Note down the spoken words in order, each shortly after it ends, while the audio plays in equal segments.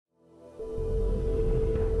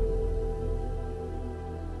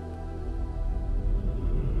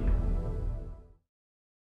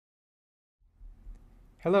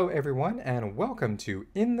Hello everyone and welcome to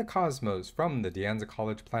In the Cosmos from the De Anza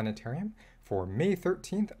College Planetarium for May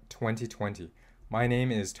 13th, 2020. My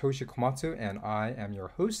name is Toshi Komatsu and I am your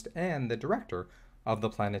host and the director of the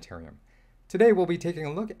planetarium. Today we'll be taking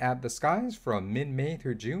a look at the skies from mid-May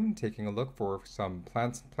through June, taking a look for some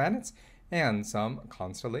planets and some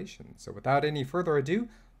constellations. So without any further ado,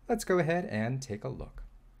 let's go ahead and take a look.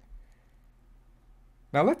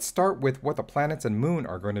 Now let's start with what the planets and moon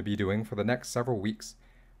are going to be doing for the next several weeks.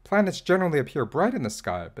 Planets generally appear bright in the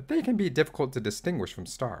sky, but they can be difficult to distinguish from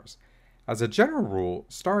stars. As a general rule,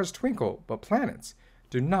 stars twinkle, but planets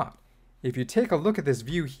do not. If you take a look at this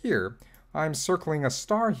view here, I'm circling a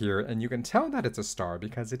star here, and you can tell that it's a star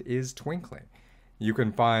because it is twinkling. You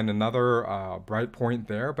can find another bright point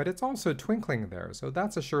there, but it's also twinkling there, so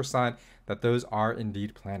that's a sure sign that those are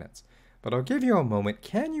indeed planets. But I'll give you a moment.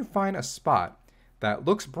 Can you find a spot that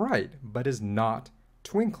looks bright, but is not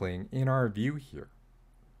twinkling in our view here?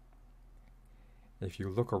 If you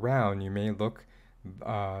look around, you may look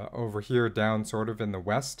over here down sort of in the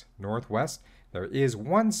west, northwest. There is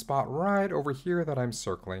one spot right over here that I'm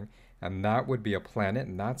circling, and that would be a planet,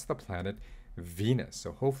 and that's the planet Venus.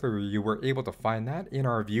 So hopefully you were able to find that in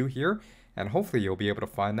our view here, and hopefully you'll be able to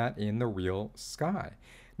find that in the real sky.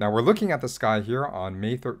 Now we're looking at the sky here on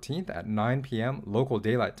May 13th at 9 p.m. local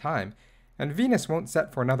daylight time, and Venus won't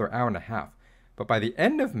set for another hour and a half. But by the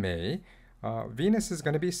end of May, Venus is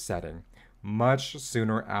going to be setting much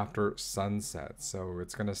sooner after sunset. So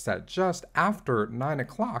it's going to set just after 9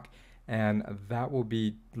 o'clock, and that will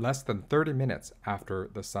be less than 30 minutes after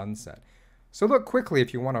the sunset. So look quickly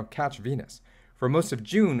if you want to catch Venus. For most of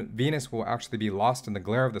June, Venus will actually be lost in the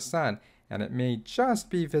glare of the sun, and it may just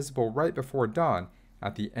be visible right before dawn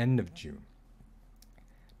at the end of June.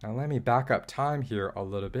 Now let me back up time here a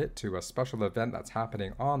little bit to a special event that's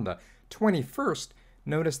happening on the 21st.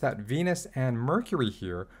 Notice that Venus and Mercury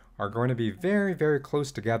here are going to be very, very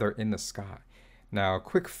close together in the sky. Now,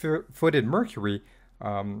 quick-footed Mercury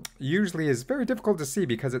usually is very difficult to see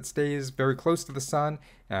because it stays very close to the sun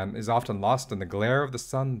and is often lost in the glare of the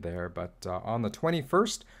sun there. But on the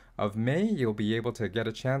 21st of May, you'll be able to get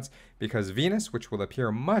a chance because Venus, which will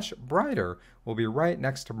appear much brighter, will be right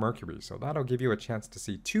next to Mercury. So that'll give you a chance to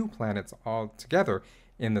see two planets all together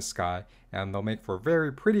in the sky, and they'll make for a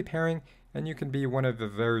very pretty pairing. And you can be one of the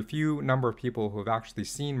very few number of people who have actually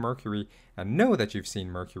seen Mercury and know that you've seen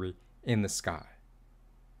Mercury in the sky.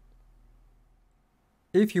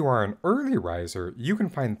 If you are an early riser, you can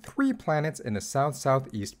find 3 planets in the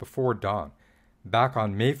south-southeast before dawn. Back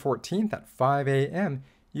on May 14th at 5 a.m.,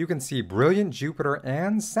 you can see brilliant Jupiter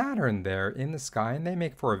and Saturn there in the sky, and they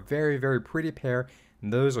make for a very, very pretty pair.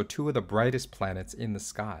 And those are 2 of the brightest planets in the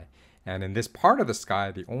sky. And in this part of the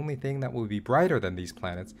sky, the only thing that will be brighter than these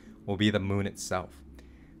planets will be the moon itself.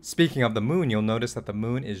 Speaking of the moon, you'll notice that the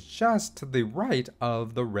moon is just to the right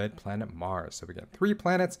of the red planet Mars. So we get 3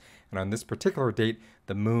 planets, and on this particular date,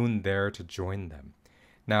 the moon there to join them.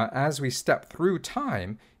 Now, as we step through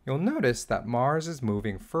time, you'll notice that Mars is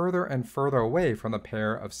moving further and further away from the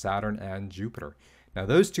pair of Saturn and Jupiter. Now,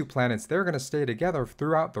 those 2 planets, they're going to stay together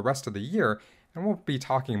throughout the rest of the year, and we'll be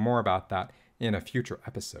talking more about that in a future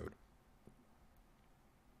episode.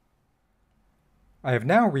 I have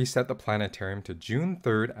now reset the planetarium to June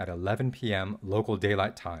 3rd at 11 p.m. local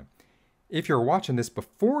daylight time. If you're watching this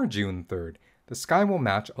before June 3rd, the sky will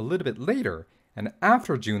match a little bit later, and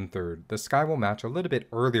after June 3rd, the sky will match a little bit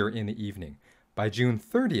earlier in the evening. By June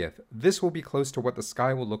 30th, this will be close to what the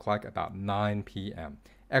sky will look like about 9 p.m.,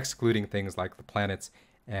 excluding things like the planets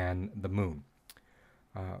and the moon.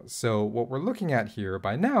 So what we're looking at here,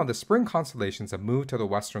 by now the spring constellations have moved to the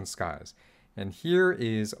western skies. And here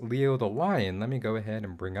is Leo the Lion. Let me go ahead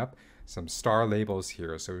and bring up some star labels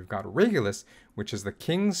here. So we've got Regulus, which is the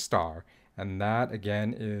king's star, and that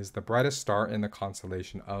again is the brightest star in the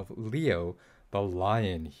constellation of Leo the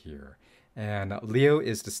Lion here. And Leo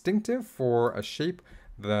is distinctive for a shape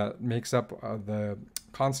that makes up the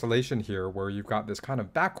constellation here, where you've got this kind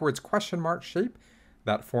of backwards question mark shape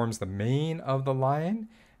that forms the mane of the lion.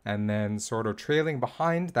 And then sort of trailing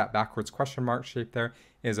behind that backwards question mark shape there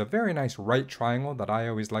is a very nice right triangle that I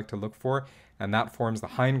always like to look for, and that forms the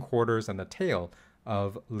hindquarters and the tail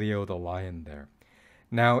of Leo the Lion there.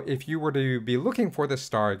 Now, if you were to be looking for this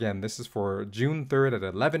star, again, this is for June 3rd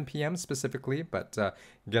at 11 p.m. specifically, but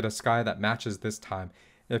get a sky that matches this time.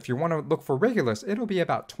 If you want to look for Regulus, it'll be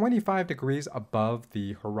about 25 degrees above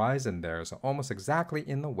the horizon there, so almost exactly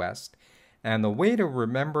in the west. And the way to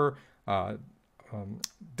remember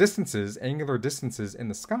distances, angular distances in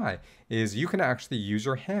the sky, is you can actually use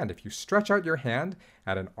your hand. If you stretch out your hand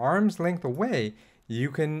at an arm's length away, you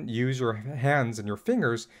can use your hands and your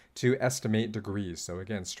fingers to estimate degrees. So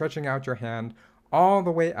again, stretching out your hand all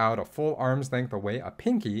the way out, a full arm's length away, a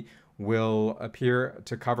pinky will appear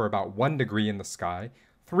to cover about 1 degree in the sky.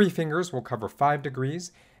 3 fingers will cover 5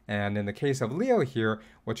 degrees. And in the case of Leo here,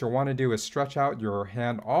 what you'll want to do is stretch out your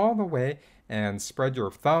hand all the way and spread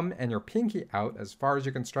your thumb and your pinky out as far as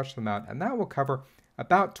you can stretch them out. And that will cover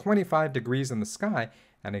about 25 degrees in the sky.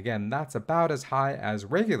 And again, that's about as high as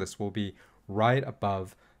Regulus will be right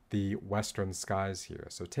above the western skies here.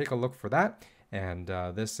 So take a look for that. And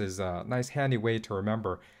this is a nice handy way to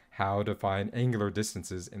remember how to find angular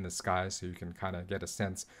distances in the sky so you can kind of get a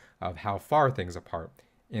sense of how far things apart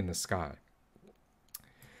in the sky.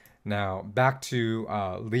 Now, back to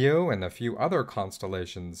Leo and a few other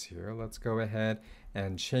constellations here. Let's go ahead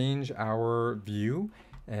and change our view.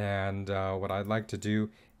 And what I'd like to do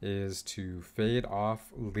is to fade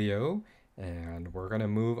off Leo. And we're going to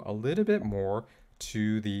move a little bit more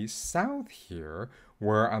to the south here,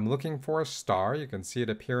 where I'm looking for a star. You can see it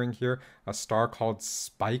appearing here, a star called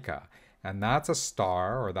Spica. And that's a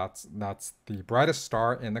star, or that's the brightest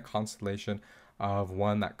star in the constellation of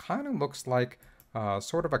one that kind of looks like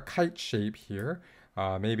sort of a kite shape here,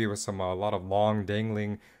 maybe with a lot of long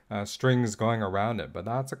dangling strings going around it. But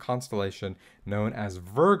that's a constellation known as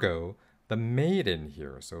Virgo the Maiden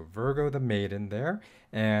here. So Virgo the Maiden there.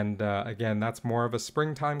 And again, that's more of a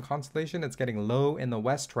springtime constellation. It's getting low in the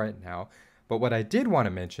west right now. But what I did want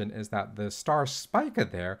to mention is that the star Spica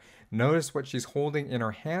there, notice what she's holding in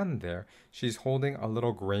her hand there. She's holding a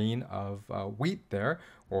little grain of wheat there,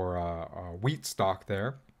 or a wheat stalk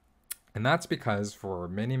there. And that's because for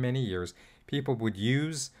many, many years, people would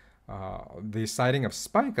use the sighting of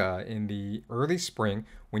Spica in the early spring.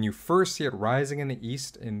 When you first see it rising in the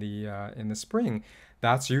east in the spring,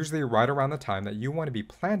 that's usually right around the time that you want to be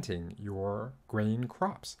planting your grain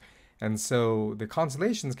crops. And so the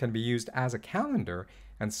constellations can be used as a calendar,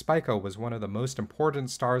 and Spica was one of the most important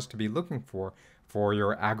stars to be looking for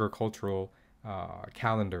your agricultural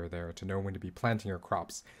calendar there, to know when to be planting your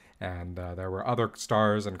crops. And there were other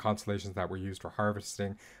stars and constellations that were used for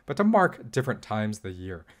harvesting, but to mark different times of the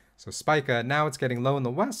year. So Spica, now it's getting low in the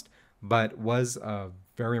west, but was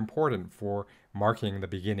very important for marking the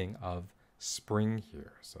beginning of spring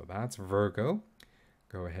here. So that's Virgo.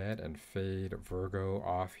 Go ahead and fade Virgo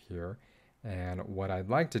off here. And what I'd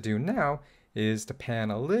like to do now is to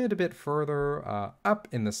pan a little bit further up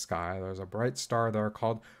in the sky. There's a bright star there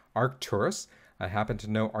called Arcturus. I happen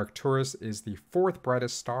to know Arcturus is the 4th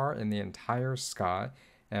brightest star in the entire sky,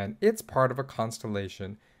 and it's part of a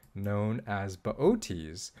constellation known as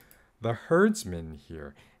Bootes, the Herdsman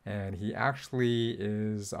here. And he actually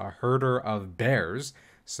is a herder of bears,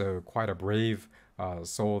 so quite a brave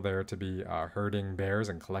soul there to be herding bears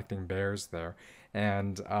and collecting bears there.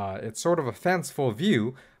 And it's sort of a fanciful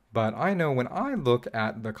view, but I know when I look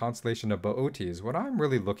at the constellation of Bootes, what I'm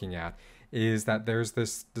really looking at is that there's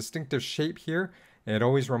this distinctive shape here. It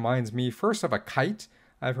always reminds me first of a kite.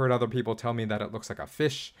 I've heard other people tell me that it looks like a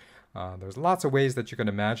fish. There's lots of ways that you can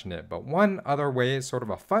imagine it, but one other way, sort of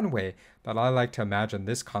a fun way that I like to imagine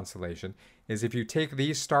this constellation, is if you take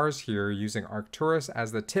these stars here using Arcturus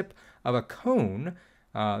as the tip of a cone,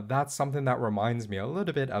 that's something that reminds me a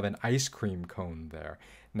little bit of an ice cream cone there.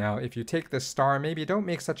 Now, if you take this star, maybe don't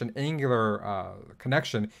make such an angular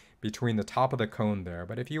connection between the top of the cone there,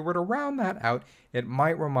 but if you were to round that out, it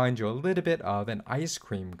might remind you a little bit of an ice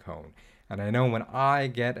cream cone. And I know when I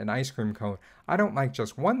get an ice cream cone, I don't like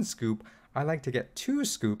just 1 scoop, I like to get 2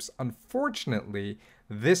 scoops. Unfortunately,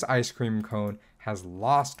 this ice cream cone has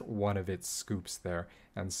lost one of its scoops there,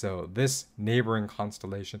 and so this neighboring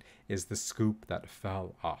constellation is the scoop that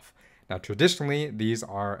fell off. Now, traditionally, these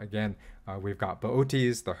are, again, we've got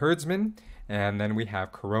Bootes, the herdsman, and then we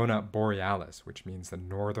have Corona Borealis, which means the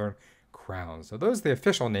northern crown. So those are the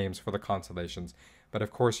official names for the constellations. But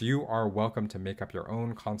of course, you are welcome to make up your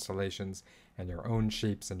own constellations and your own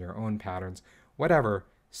shapes and your own patterns, whatever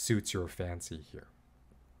suits your fancy here.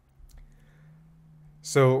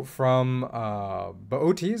 So from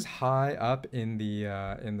Bootes, high up in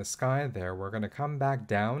the sky there, we're going to come back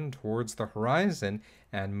down towards the horizon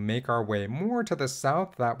and make our way more to the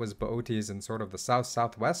south. That was Bootes in sort of the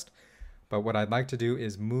south-southwest. But what I'd like to do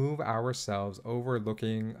is move ourselves over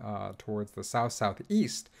looking towards the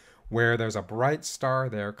south-southeast, where there's a bright star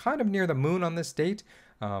there, kind of near the moon on this date,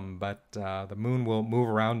 but the moon will move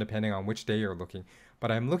around depending on which day you're looking. But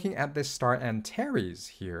I'm looking at this star Antares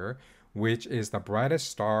here, which is the brightest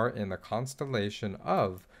star in the constellation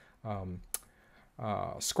of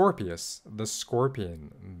Scorpius the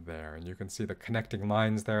Scorpion there. And you can see the connecting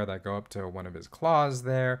lines there that go up to one of his claws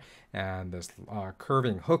there, and this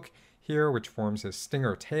curving hook here, which forms his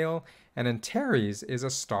stinger tail. And Antares is a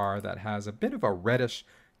star that has a bit of a reddish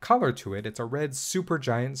color to it. It's a red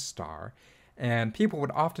supergiant star, and people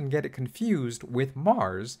would often get it confused with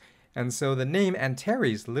Mars. And so the name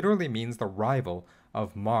Antares literally means the rival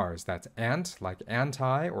of Mars. That's ant, like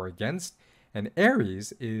anti or against, and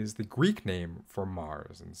Ares is the Greek name for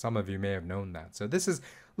Mars, and some of you may have known that. So this is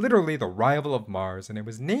literally the rival of Mars, and it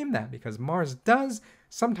was named that because Mars does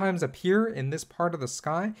sometimes appear in this part of the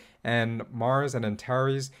sky, and Mars and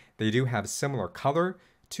Antares, they do have similar color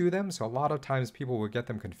to them, so a lot of times people will get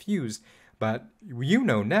them confused. But you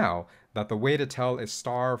know now that the way to tell a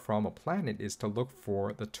star from a planet is to look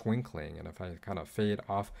for the twinkling. And if I kind of fade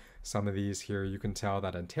off some of these here, you can tell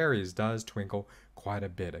that Antares does twinkle quite a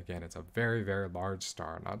bit. Again, it's a very, very large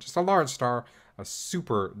star. Not just a large star, a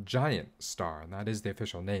super giant star. And that is the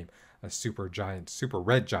official name. A super giant, super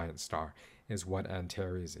red giant star is what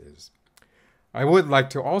Antares is. I would like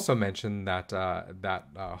to also mention that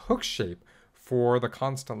hook shape for the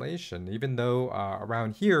constellation, even though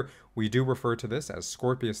around here we do refer to this as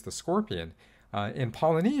Scorpius the Scorpion. In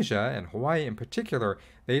Polynesia and Hawaii in particular,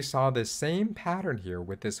 they saw this same pattern here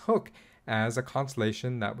with this hook as a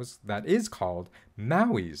constellation that is called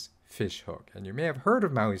Maui's fish hook. And you may have heard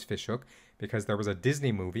of Maui's fish hook because there was a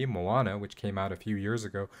Disney movie, Moana, which came out a few years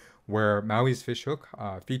ago, where Maui's fish hook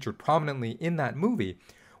featured prominently in that movie.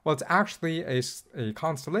 Well, it's actually a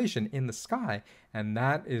constellation in the sky, and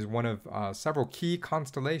that is one of several key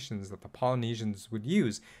constellations that the Polynesians would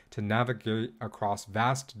use to navigate across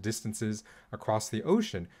vast distances across the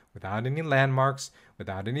ocean without any landmarks,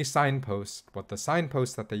 without any signposts. But the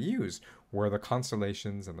signposts that they used were the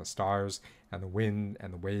constellations and the stars and the wind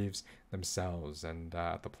and the waves themselves. And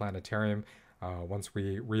at the planetarium, once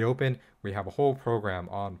we reopen, we have a whole program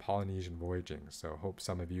on Polynesian voyaging, so hope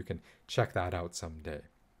some of you can check that out someday.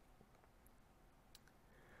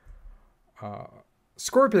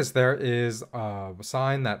 Scorpius there is a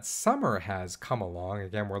sign that summer has come along.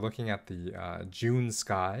 Again, we're looking at the June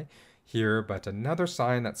sky here, but another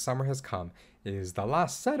sign that summer has come is the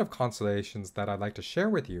last set of constellations that I'd like to share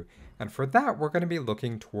with you. And for that, we're going to be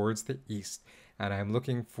looking towards the east. And I'm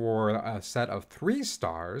looking for a set of 3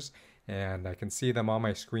 stars, and I can see them on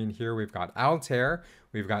my screen here. We've got Altair,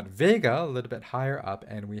 we've got Vega a little bit higher up,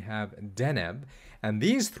 and we have Deneb. And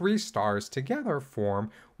these 3 stars together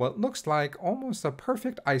form what looks like almost a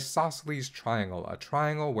perfect isosceles triangle. A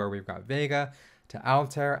triangle where we've got Vega to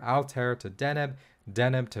Altair, Altair to Deneb,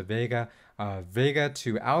 Deneb to Vega. Vega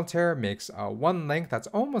to Altair makes one length that's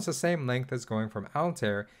almost the same length as going from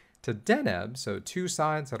Altair to Deneb. So 2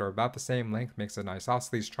 sides that are about the same length makes an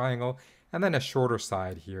isosceles triangle, and then a shorter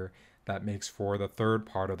side here that makes for the 3rd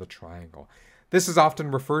part of the triangle. This is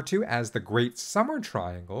often referred to as the Great Summer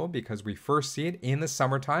Triangle because we first see it in the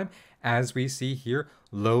summertime, as we see here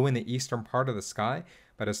low in the eastern part of the sky.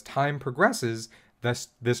 But as time progresses,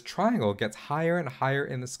 this triangle gets higher and higher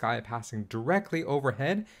in the sky, passing directly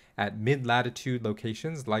overhead at mid-latitude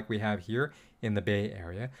locations like we have here in the Bay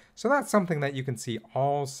Area. So that's something that you can see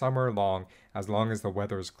all summer long as the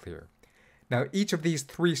weather is clear. Now, each of these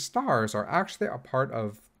 3 stars are actually a part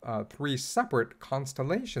of 3 separate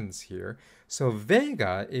constellations here. So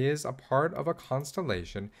Vega is a part of a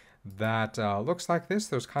constellation that looks like this.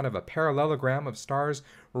 There's kind of a parallelogram of stars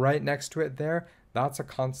right next to it there. That's a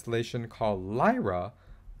constellation called Lyra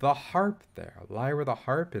the Harp there. Lyra the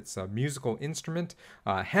Harp, it's a musical instrument,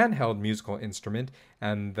 handheld musical instrument,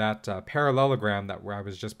 and that parallelogram that I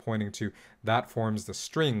was just pointing to, that forms the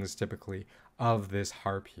strings typically of this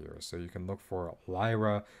harp here. So you can look for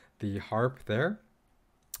Lyra the Harp there,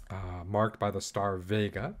 marked by the star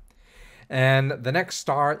Vega. And the next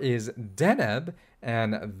star is Deneb,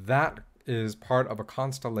 and that is part of a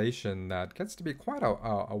constellation that gets to be quite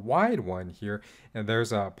a wide one here. And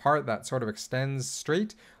there's a part that sort of extends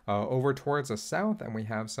straight over towards the south, and we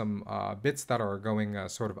have some bits that are going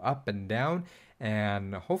sort of up and down.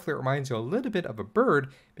 And hopefully it reminds you a little bit of a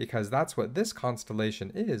bird, because that's what this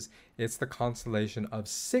constellation is. It's the constellation of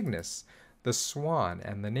Cygnus the Swan,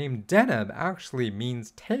 and the name Deneb actually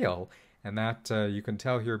means tail, and that you can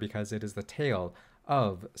tell here because it is the tail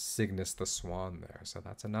of Cygnus the Swan there. So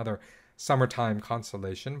that's another summertime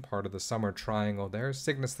constellation, part of the summer triangle there.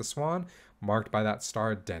 Cygnus the Swan, marked by that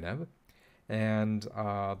star Deneb. And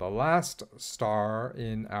the last star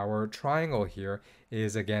in our triangle here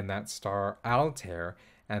is again that star Altair,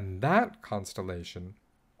 and that constellation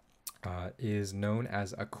is known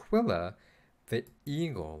as Aquila the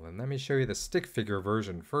Eagle. And let me show you the stick figure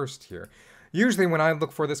version first here. Usually when I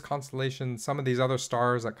look for this constellation, some of these other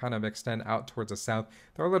stars that kind of extend out towards the south,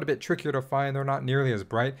 they're a little bit trickier to find. They're not nearly as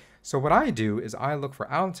bright. So what I do is I look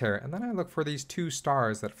for Altair, and then I look for these 2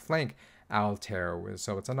 stars that flank Altair.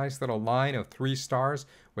 So it's a nice little line of 3 stars,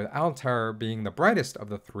 with Altair being the brightest of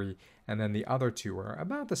the 3, and then the other 2 are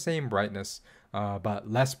about the same brightness,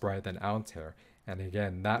 but less bright than Altair. And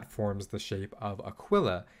again, that forms the shape of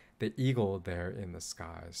Aquila the Eagle there in the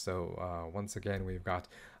sky. So once again, we've got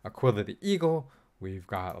Aquila the Eagle, we've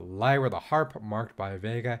got Lyra the Harp marked by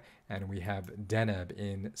Vega, and we have Deneb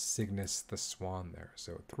in Cygnus the Swan there.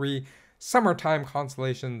 So 3 summertime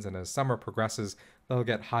constellations, and as summer progresses, they'll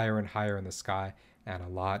get higher and higher in the sky and a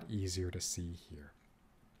lot easier to see here.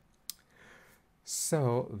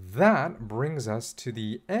 So that brings us to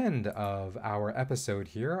the end of our episode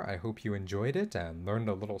here. I hope you enjoyed it and learned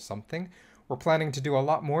a little something. We're planning to do a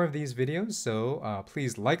lot more of these videos, so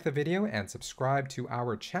please like the video and subscribe to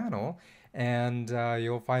our channel, and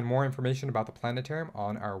you'll find more information about the planetarium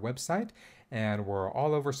on our website, and we're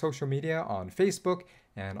all over social media on Facebook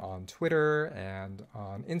and on Twitter and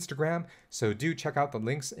on Instagram, so do check out the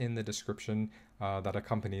links in the description that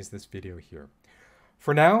accompanies this video here.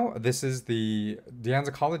 For now, this is the De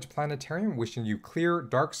Anza College Planetarium, wishing you clear,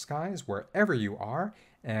 dark skies wherever you are,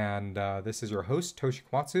 and this is your host, Toshi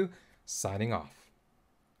Komatsu, signing off.